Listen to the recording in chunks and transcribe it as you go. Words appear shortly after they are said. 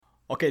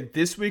Okay,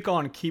 this week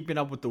on Keeping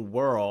Up with the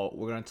World,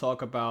 we're going to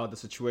talk about the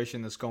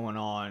situation that's going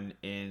on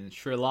in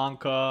Sri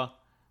Lanka.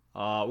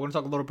 We're going to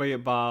talk a little bit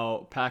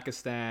about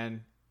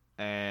Pakistan,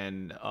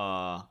 and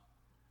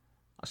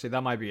actually,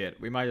 that might be it.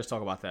 We might just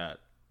talk about that.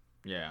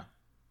 Yeah.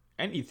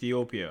 And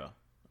Ethiopia.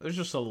 There's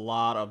just a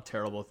lot of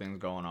terrible things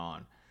going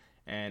on.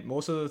 And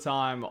most of the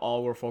time,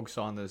 all we're focused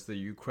on is the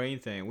Ukraine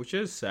thing, which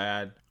is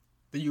sad.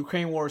 The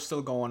Ukraine war is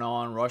still going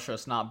on.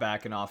 Russia's not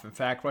backing off. In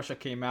fact, Russia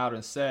came out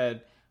and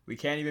said we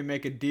can't even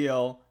make a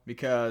deal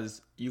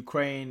because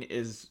Ukraine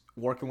is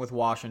working with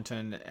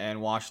Washington,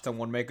 and Washington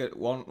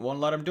won't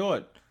let them do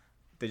it.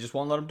 They just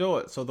won't let them do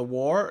it. So the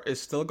war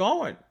is still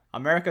going.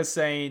 America's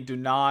saying do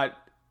not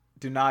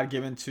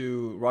give in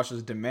to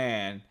Russia's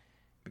demand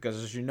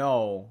because, as you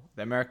know,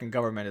 the American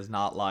government is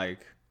not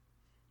like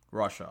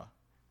Russia.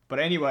 But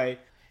anyway,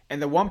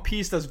 and the one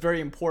piece that's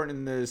very important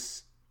in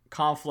this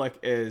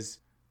conflict is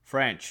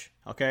French.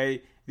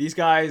 Okay, these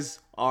guys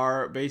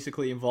are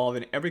basically involved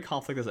in every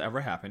conflict that's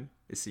ever happened,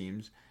 it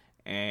seems,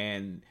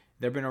 and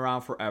they've been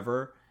around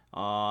forever.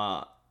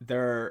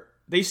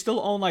 They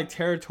still own like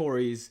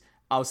territories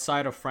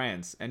outside of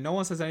France, and no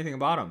one says anything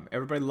about them.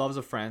 Everybody loves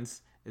the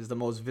France. It's the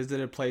most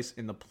visited place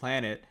in the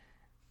planet.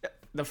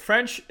 The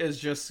French is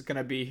just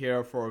gonna be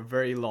here for a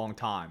very long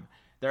time.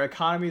 Their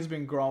economy has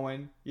been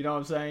growing. You know what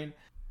I'm saying?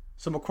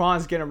 So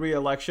Macron's getting a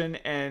re-election,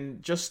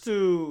 and just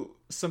to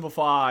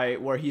simplify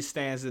where he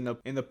stands in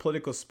the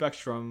political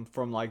spectrum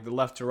from like the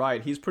left to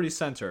right, he's pretty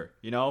center.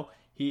 You know,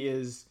 he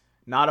is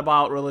not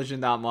about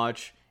religion that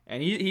much,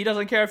 and he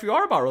doesn't care if you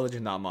are about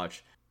religion that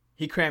much.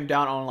 He crammed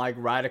down on like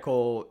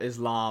radical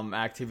Islam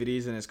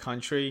activities in his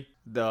country.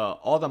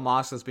 All the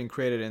mosques that's been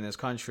created in this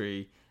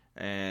country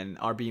and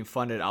are being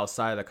funded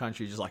outside of the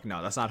country, just like,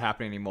 no, that's not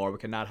happening anymore. We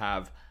cannot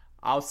have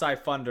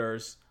outside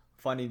funders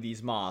funding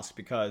these mosques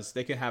because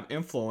they can have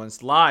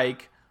influence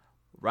like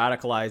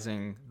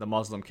radicalizing the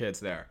Muslim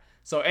kids there.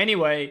 So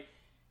anyway,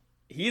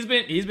 he's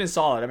been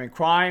solid. I mean,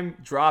 crime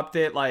dropped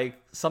it like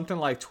something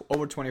like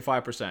over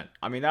 25%.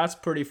 I mean, that's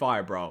pretty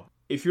fire, bro.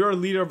 If you're a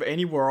leader of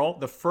any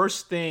world,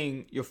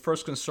 your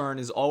first concern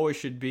is always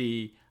should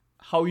be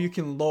how you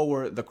can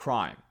lower the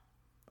crime.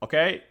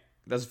 Okay?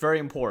 That's very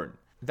important.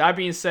 That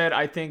being said,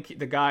 I think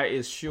the guy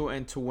is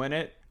shooting to win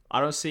it. I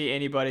don't see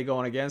anybody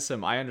going against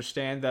him. I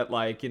understand that,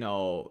 like, you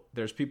know,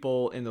 there's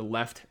people in the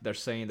left that are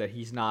saying that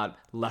he's not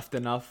left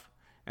enough.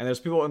 And there's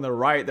people in the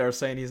right that are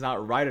saying he's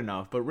not right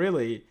enough. But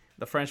really,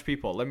 the French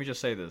people, let me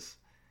just say this.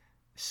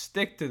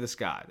 Stick to this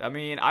guy. I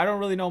mean, I don't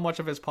really know much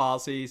of his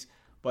policies.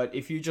 But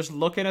if you're just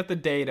looking at the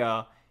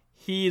data,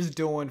 he's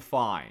doing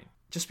fine.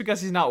 Just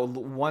because he's not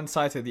one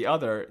side to the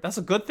other, that's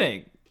a good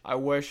thing. I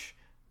wish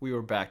we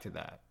were back to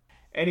that.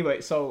 Anyway,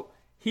 so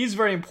he's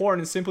very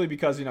important simply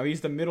because, you know,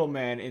 he's the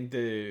middleman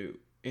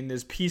in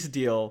this peace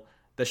deal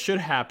that should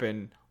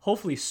happen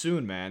hopefully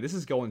soon, man. This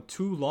is going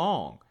too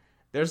long.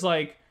 There's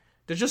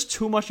just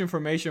too much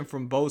information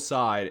from both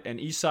sides, and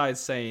each side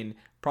saying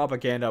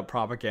propaganda.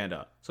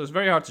 So it's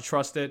very hard to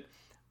trust it,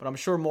 but I'm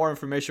sure more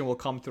information will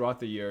come throughout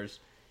the years,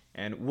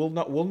 and we'll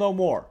know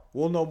more.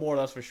 We'll know more,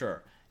 that's for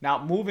sure.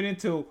 Now, moving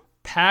into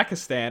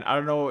Pakistan, I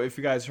don't know if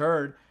you guys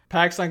heard,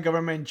 Pakistan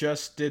government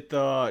just did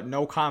the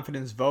no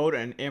confidence vote,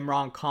 and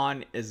Imran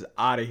Khan is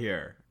out of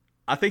here.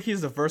 I think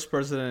he's the first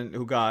president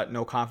who got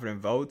no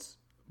confidence votes,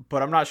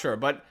 but I'm not sure.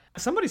 But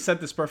somebody said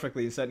this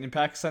perfectly. He said in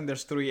Pakistan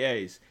there's 3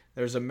 A's.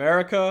 There's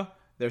America,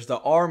 there's the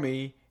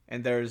army,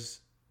 and there's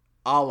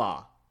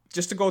Allah.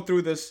 Just to go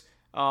through this,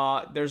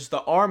 there's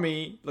the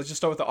army. Let's just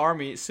start with the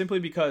army, simply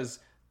because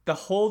the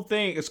whole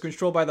thing is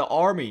controlled by the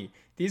army.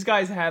 These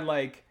guys had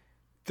like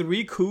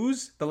 3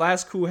 coups. The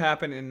last coup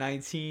happened in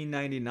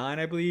 1999,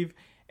 I believe.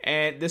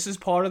 And this is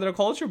part of their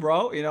culture,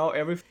 bro. You know,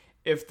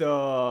 if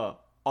the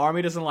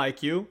army doesn't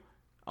like you,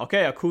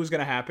 okay, a coup is going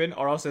to happen,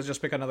 or else they'll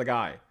just pick another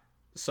guy.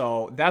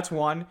 So that's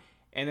one.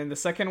 And then the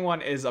second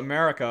one is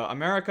America.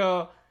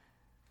 America.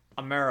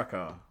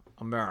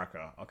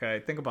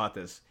 Okay, think about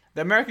this.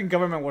 The American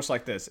government works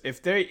like this.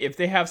 If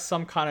they have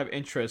some kind of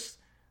interest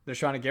they're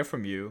trying to get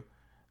from you,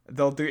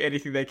 they'll do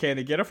anything they can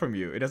to get it from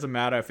you. It doesn't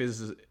matter if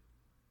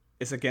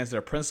it's against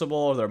their principle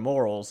or their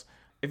morals.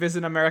 If it's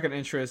an American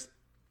interest,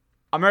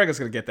 America's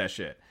going to get that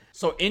shit.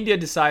 So India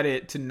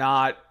decided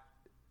to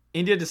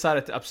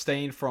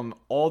abstain from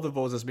all the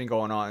votes that's been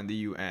going on in the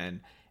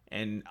UN.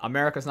 And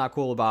America's not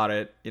cool about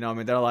it. You know what I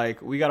mean? They're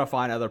like, we got to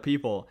find other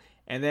people.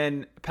 And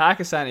then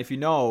Pakistan, if you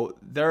know,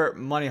 they're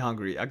money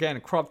hungry. Again,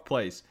 corrupt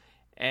place.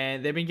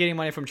 And they've been getting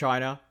money from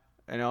China.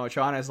 You know,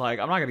 China is like,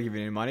 I'm not going to give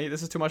you any money.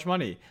 This is too much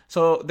money.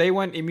 So they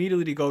went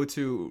immediately to go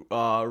to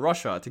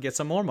Russia to get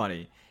some more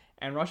money.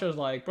 And Russia's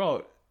like,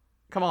 bro,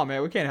 come on,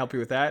 man. We can't help you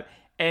with that.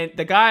 And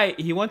the guy,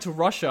 he went to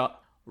Russia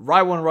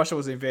right when Russia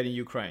was invading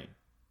Ukraine.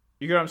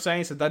 You get what I'm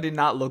saying? So that did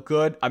not look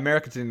good.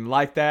 America didn't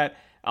like that.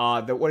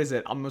 What is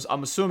it?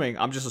 I'm assuming.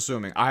 I'm just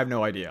assuming. I have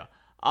no idea.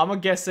 I'm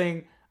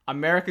guessing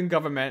American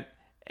government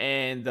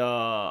and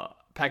the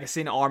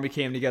Pakistani army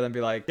came together and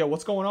be like, yo,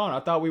 what's going on? I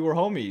thought we were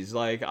homies.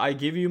 Like, I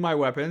give you my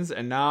weapons,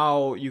 and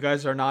now you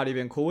guys are not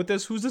even cool with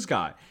this? Who's this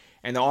guy?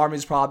 And the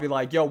army's probably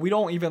like, yo, we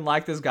don't even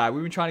like this guy.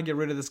 We've been trying to get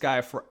rid of this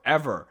guy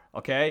forever,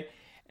 okay?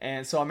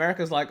 And so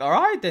America's like, all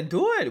right, then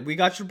do it. We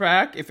got your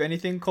back. If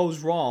anything goes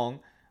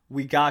wrong,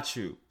 we got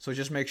you. So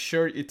just make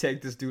sure you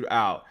take this dude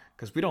out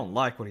because we don't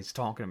like what he's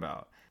talking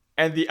about.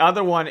 And the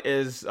other one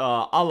is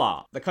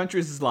Allah. The country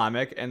is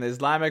Islamic, and the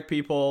Islamic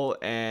people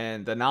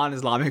and the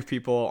non-Islamic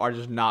people are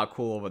just not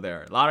cool over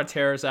there. A lot of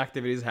terrorist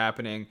activities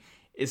happening.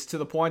 It's to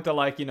the point that,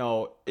 like, you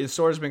know,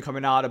 stories been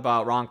coming out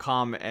about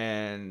Ron-Com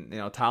and, you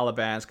know,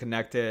 Taliban's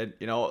connected.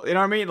 You know what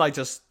I mean? Like,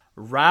 just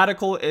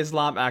radical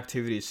Islam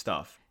activity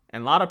stuff.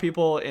 And a lot of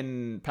people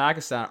in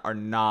Pakistan are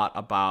not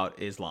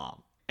about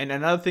Islam. And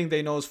another thing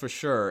they know for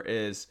sure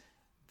is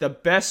the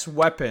best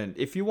weapon.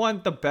 If you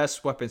want the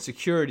best weapon,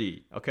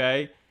 security,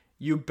 okay,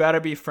 you better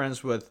be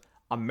friends with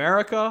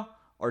America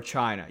or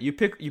China. You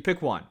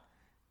pick one.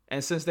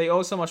 And since they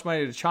owe so much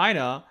money to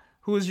China,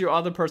 who is your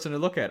other person to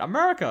look at?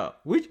 America.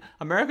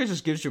 America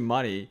just gives you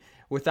money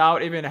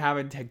without even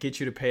having to get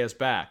you to pay us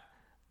back.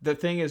 The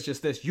thing is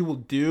just this. You will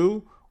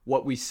do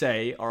what we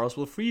say or else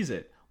we'll freeze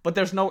it. But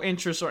there's no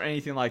interest or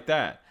anything like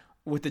that.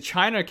 With the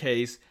China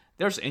case,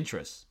 there's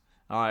interest.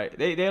 All right.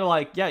 They're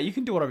like, yeah, you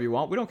can do whatever you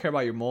want. We don't care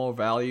about your moral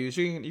values.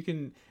 You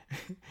can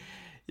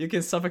you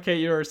can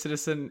suffocate your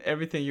citizen,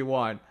 everything you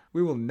want.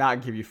 We will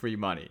not give you free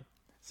money.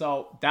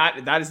 So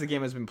that is the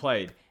game that's been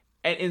played.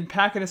 And in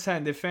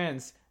Pakistan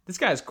defense, this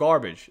guy's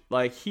garbage.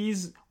 Like,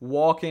 he's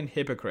walking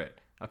hypocrite.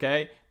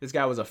 Okay? This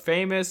guy was a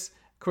famous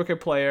cricket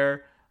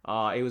player.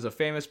 He was a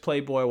famous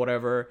playboy,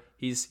 whatever.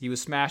 He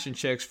was smashing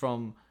chicks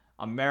from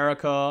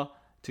America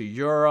to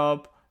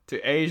Europe to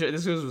Asia.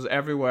 This was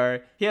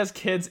everywhere. He has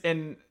kids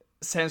in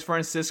San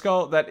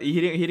Francisco that he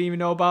didn't even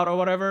know about or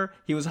whatever.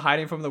 He was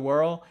hiding from the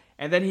world.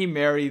 And then he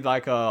married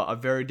like a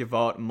very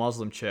devout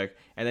Muslim chick.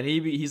 And then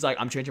he's like,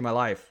 I'm changing my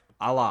life.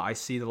 Allah, I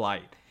see the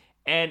light.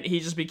 And he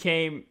just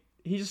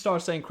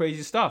started saying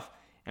crazy stuff.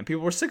 And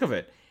people were sick of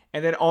it.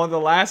 And then on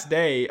the last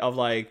day of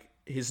like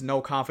his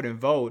no confident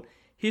vote,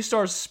 he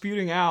starts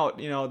spewing out,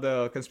 you know,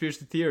 the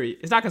conspiracy theory.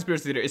 It's not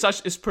conspiracy theory.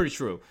 It's pretty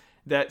true.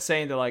 That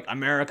saying that like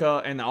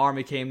America and the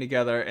army came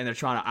together and they're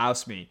trying to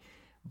oust me.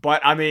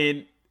 But I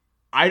mean,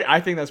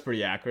 I think that's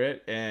pretty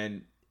accurate.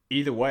 And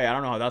either way, I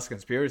don't know how that's a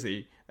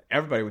conspiracy.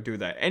 Everybody would do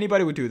that.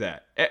 Anybody would do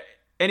that.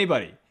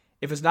 Anybody.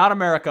 If it's not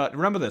America,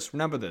 remember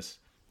this.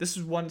 This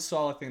is one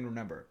solid thing to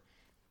remember.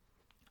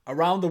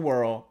 Around the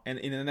world, and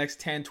in the next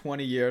 10,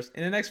 20 years,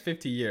 in the next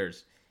 50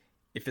 years,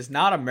 if it's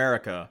not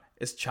America,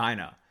 it's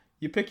China.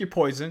 You pick your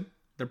poison.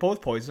 They're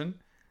both poison.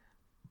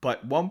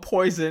 But one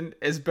poison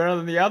is better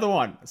than the other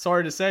one.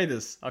 Sorry to say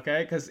this,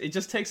 okay? Because it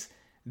just takes...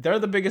 They're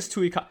the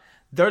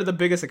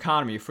biggest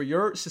economy. For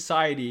your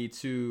society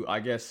to, I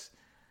guess,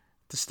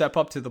 to step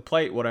up to the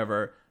plate,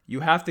 whatever, you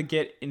have to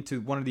get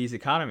into one of these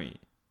economy.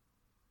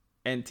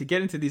 And to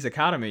get into these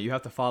economy, you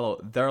have to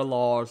follow their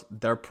laws,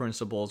 their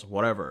principles,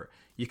 whatever.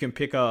 You can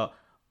pick a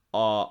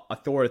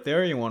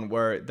authoritarian one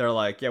where they're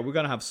like, yeah, we're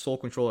going to have sole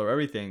control of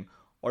everything.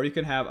 Or you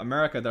can have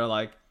America, they're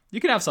like, you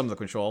can have some of the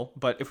control,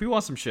 but if we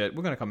want some shit,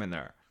 we're going to come in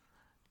there.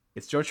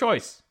 It's your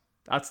choice.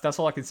 That's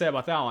all I can say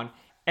about that one.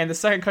 And the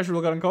second country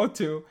we're going to go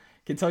to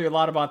can tell you a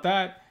lot about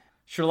that.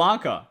 Sri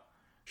Lanka.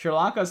 Sri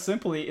Lanka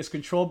simply is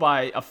controlled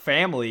by a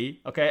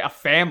family, okay? A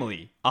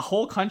family. A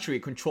whole country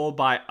controlled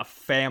by a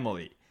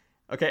family.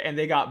 Okay, and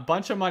they got a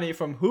bunch of money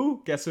from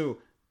who? Guess who?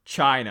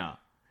 China.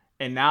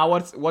 And now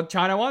what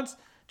China wants?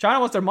 China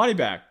wants their money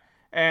back.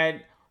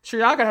 And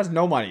Sri Lanka has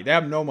no money. They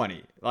have no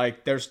money.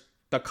 Like,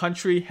 the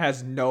country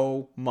has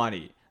no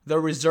money. The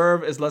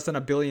reserve is less than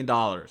 $1 billion.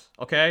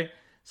 Okay?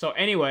 So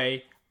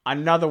anyway,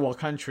 another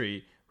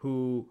country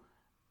who,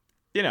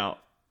 you know,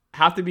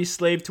 have to be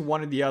slave to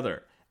one or the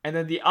other. And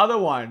then the other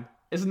one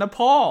is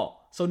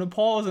Nepal. So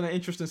Nepal is in an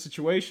interesting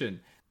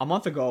situation. A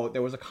month ago,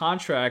 there was a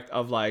contract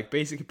of like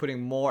basically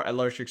putting more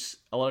electric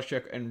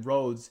and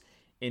roads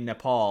in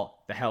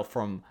Nepal, the help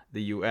from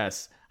the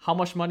U.S. How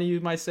much money,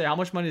 you might say? How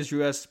much money is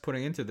U.S.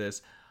 putting into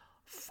this?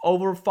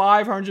 Over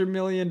 $500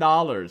 million.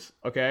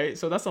 Okay,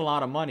 so that's a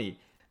lot of money.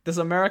 Does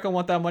America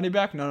want that money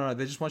back? No.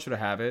 They just want you to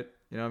have it.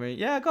 You know what I mean?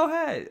 Yeah, go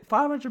ahead.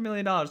 $500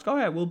 million. Go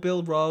ahead. We'll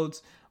build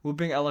roads. We'll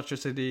bring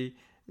electricity.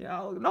 You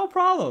know, no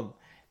problem.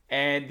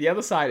 And the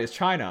other side is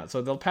China.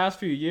 So the past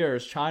few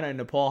years, China and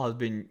Nepal has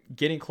been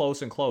getting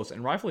close and close,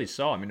 and rightfully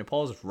so. I mean,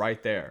 Nepal is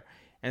right there,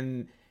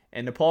 and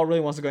Nepal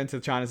really wants to go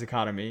into China's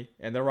economy,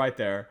 and they're right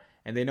there,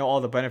 and they know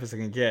all the benefits they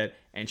can get.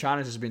 And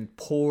China's just been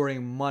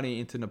pouring money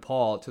into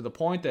Nepal to the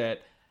point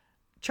that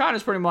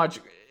China's pretty much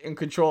in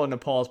control of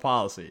Nepal's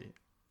policy.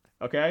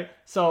 Okay,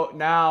 so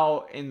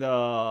now in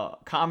the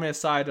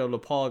communist side of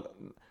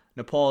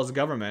Nepal's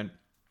government,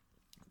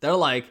 they're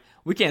like,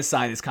 we can't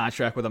sign this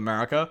contract with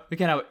America. We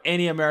can't have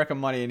any American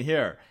money in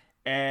here.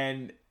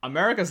 And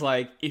America's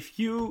like, if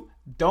you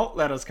don't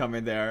let us come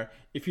in there,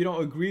 if you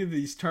don't agree to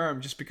these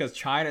terms just because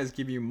China is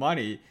giving you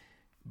money,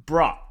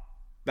 bruh.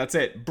 That's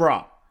it,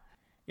 bruh.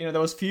 You know,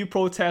 there was few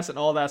protests and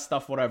all that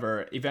stuff,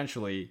 whatever.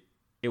 Eventually,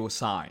 it was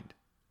signed.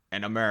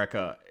 And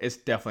America is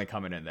definitely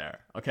coming in there,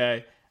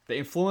 okay? The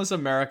influence of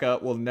America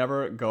will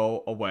never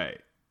go away.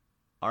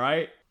 All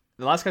right?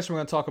 The last question we're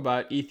going to talk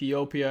about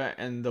Ethiopia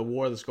and the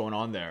war that's going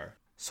on there.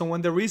 So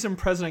when the recent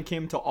president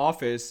came to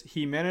office,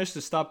 he managed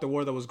to stop the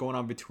war that was going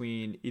on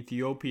between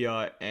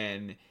Ethiopia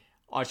and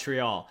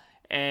Eritrea.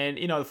 And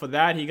for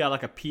that he got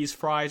like a peace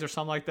prize or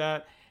something like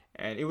that.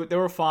 And they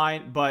were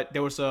fine, but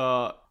there was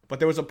a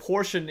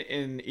portion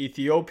in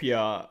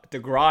Ethiopia,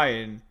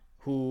 Tigray,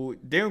 who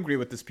didn't agree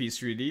with this peace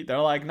treaty. They're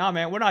like, nah,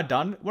 man, we're not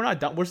done. We're not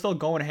done. We're still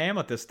going ham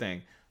at this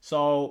thing.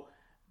 So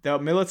the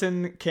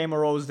militant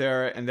arose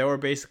there, and they're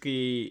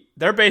basically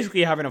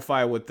having a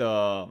fight with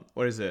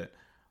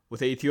with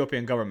the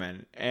Ethiopian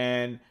government.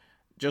 And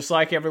just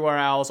like everywhere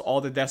else, all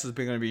the deaths is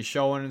going to be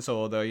shown.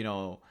 So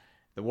the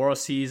world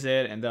sees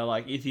it, and they're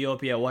like,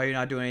 Ethiopia, why are you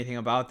not doing anything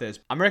about this?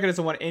 America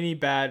doesn't want any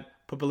bad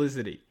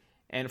publicity.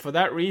 And for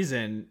that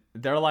reason,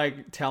 they're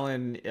like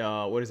telling,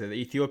 the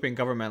Ethiopian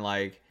government,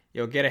 like,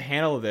 get a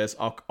handle of this,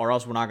 or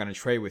else we're not going to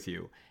trade with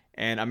you.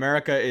 And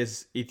America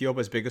is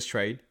Ethiopia's biggest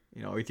trade.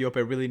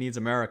 Ethiopia really needs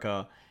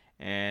America.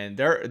 And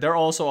they're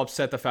also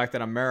upset the fact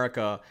that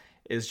America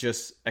is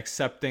just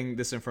accepting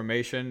this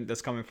information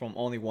that's coming from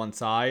only one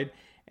side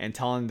and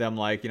telling them,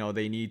 like,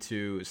 they need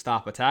to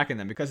stop attacking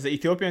them, because the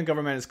Ethiopian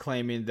government is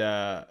claiming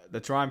the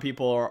Tigrayan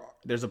people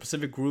there's a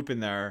specific group in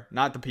there,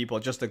 not the people,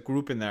 just a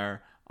group in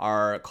there,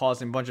 are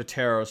causing a bunch of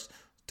terrors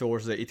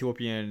towards the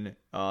Ethiopian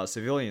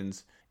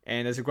civilians.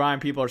 And the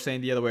Tigrayan people are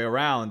saying the other way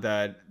around,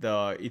 that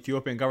the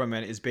Ethiopian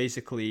government is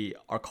basically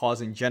are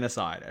causing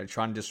genocide and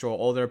trying to destroy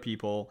all their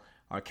people,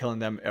 are killing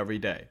them every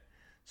day.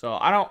 So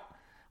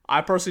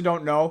I personally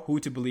don't know who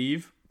to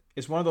believe.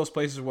 It's one of those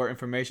places where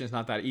information is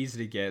not that easy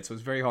to get, so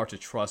it's very hard to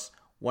trust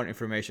what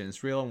information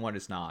is real and what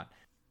is not.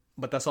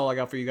 But that's all I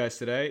got for you guys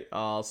today.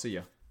 I'll see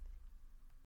you.